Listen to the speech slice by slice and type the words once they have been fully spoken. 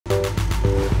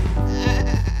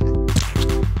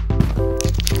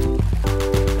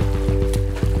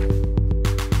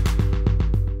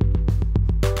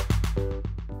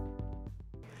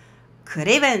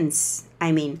Good events!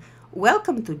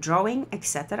 Welcome to Drawing,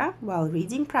 etc. while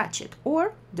reading Pratchett,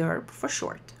 or D.E.R.P for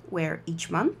short, where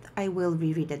each month I will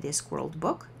reread a Discworld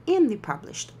book in the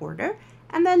published order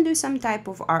and then do some type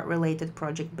of art-related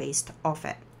project based off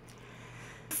it.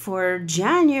 For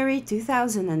January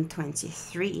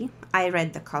 2023, I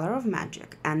read The Color of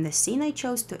Magic, and the scene I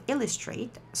chose to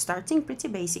illustrate, starting pretty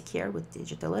basic here with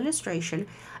digital illustration,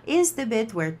 is the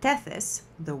bit where Tethys,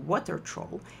 the water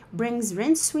troll, brings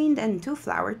Rincewind and Two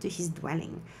Flower to his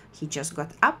dwelling. He just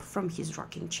got up from his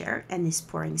rocking chair and is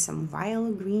pouring some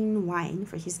vile green wine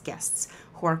for his guests,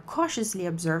 who are cautiously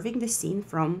observing the scene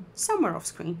from somewhere off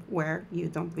screen, where you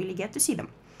don't really get to see them.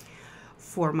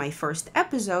 For my first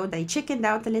episode, I chickened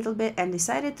out a little bit and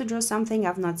decided to draw something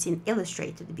I've not seen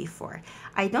illustrated before.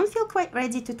 I don't feel quite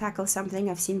ready to tackle something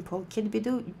I've seen Paul Kidby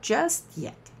do just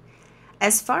yet.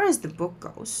 As far as the book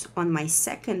goes, on my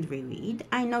second reread,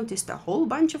 I noticed a whole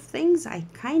bunch of things I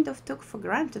kind of took for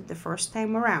granted the first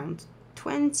time around,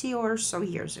 20 or so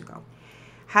years ago.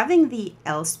 Having the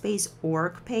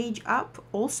Elspace.org page up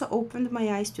also opened my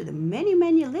eyes to the many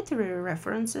literary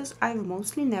references I've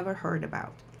mostly never heard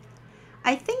about.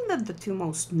 I think that the two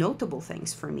most notable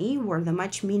things for me were the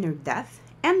much meaner death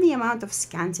and the amount of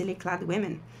scantily clad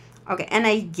women. Okay, and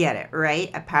I get it, right?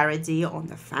 A parody on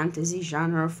the fantasy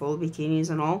genre, full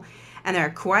bikinis and all, and there are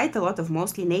quite a lot of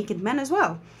mostly naked men as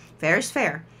well. Fair is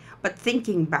fair. But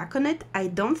thinking back on it, I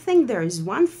don't think there is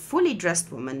one fully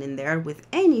dressed woman in there with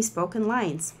any spoken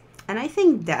lines. And I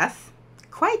think death,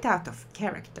 quite out of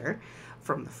character,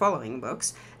 from the following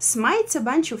books, smites a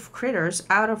bunch of critters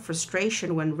out of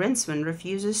frustration when Rincewind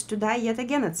refuses to die yet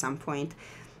again at some point.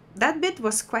 That bit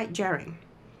was quite jarring.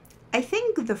 I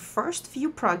think the first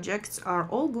few projects are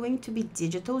all going to be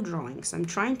digital drawings. I'm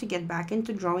trying to get back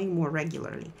into drawing more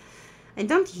regularly. I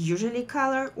don't usually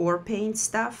color or paint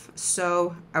stuff,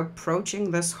 so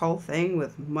approaching this whole thing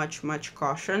with much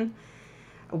caution.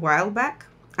 A while back,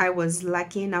 I was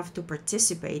lucky enough to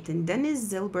participate in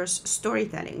Dennis Zilber's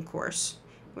storytelling course,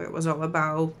 where it was all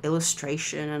about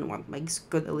illustration and what makes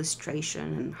good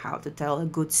illustration and how to tell a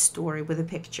good story with a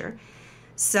picture.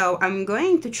 So I'm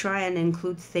going to try and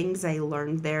include things I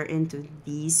learned there into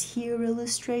these here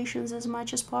illustrations as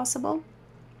much as possible.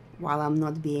 While I'm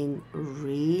not being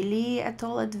really at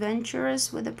all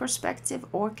adventurous with the perspective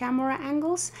or camera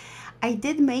angles, I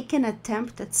did make an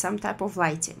attempt at some type of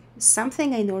lighting,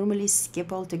 something I normally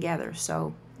skip altogether,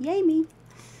 so yay me.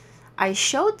 I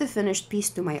showed the finished piece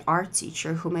to my art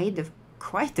teacher, who made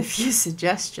quite a few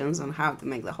suggestions on how to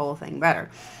make the whole thing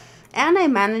better, and I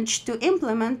managed to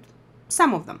implement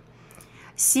some of them.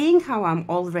 Seeing how I'm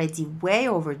already way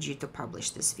overdue to publish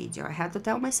this video, I had to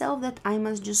tell myself that I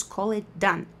must just call it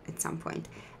done at some point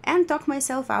and talk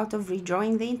myself out of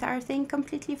redrawing the entire thing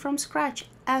completely from scratch,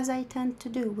 as I tend to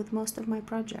do with most of my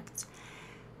projects.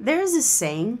 There's a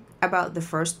saying about the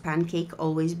first pancake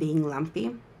always being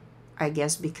lumpy, I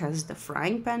guess because the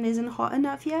frying pan isn't hot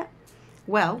enough yet.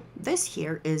 Well, this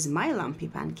here is my lumpy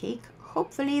pancake.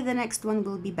 Hopefully the next one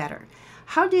will be better.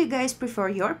 How do you guys prefer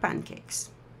your pancakes?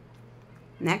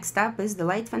 Next up is the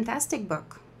Light Fantastic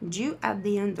book, due at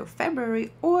the end of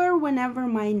February or whenever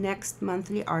my next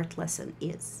monthly art lesson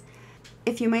is.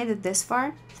 If you made it this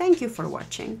far, thank you for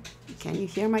watching. Can you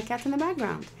hear my cat in the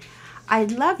background?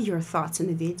 I'd love your thoughts on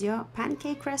the video,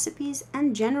 pancake recipes,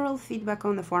 and general feedback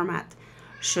on the format.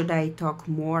 Should I talk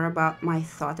more about my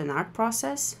thought and art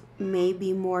process?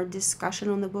 Maybe more discussion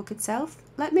on the book itself?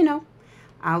 Let me know.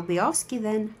 I'll be off ski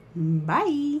then.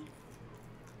 Bye!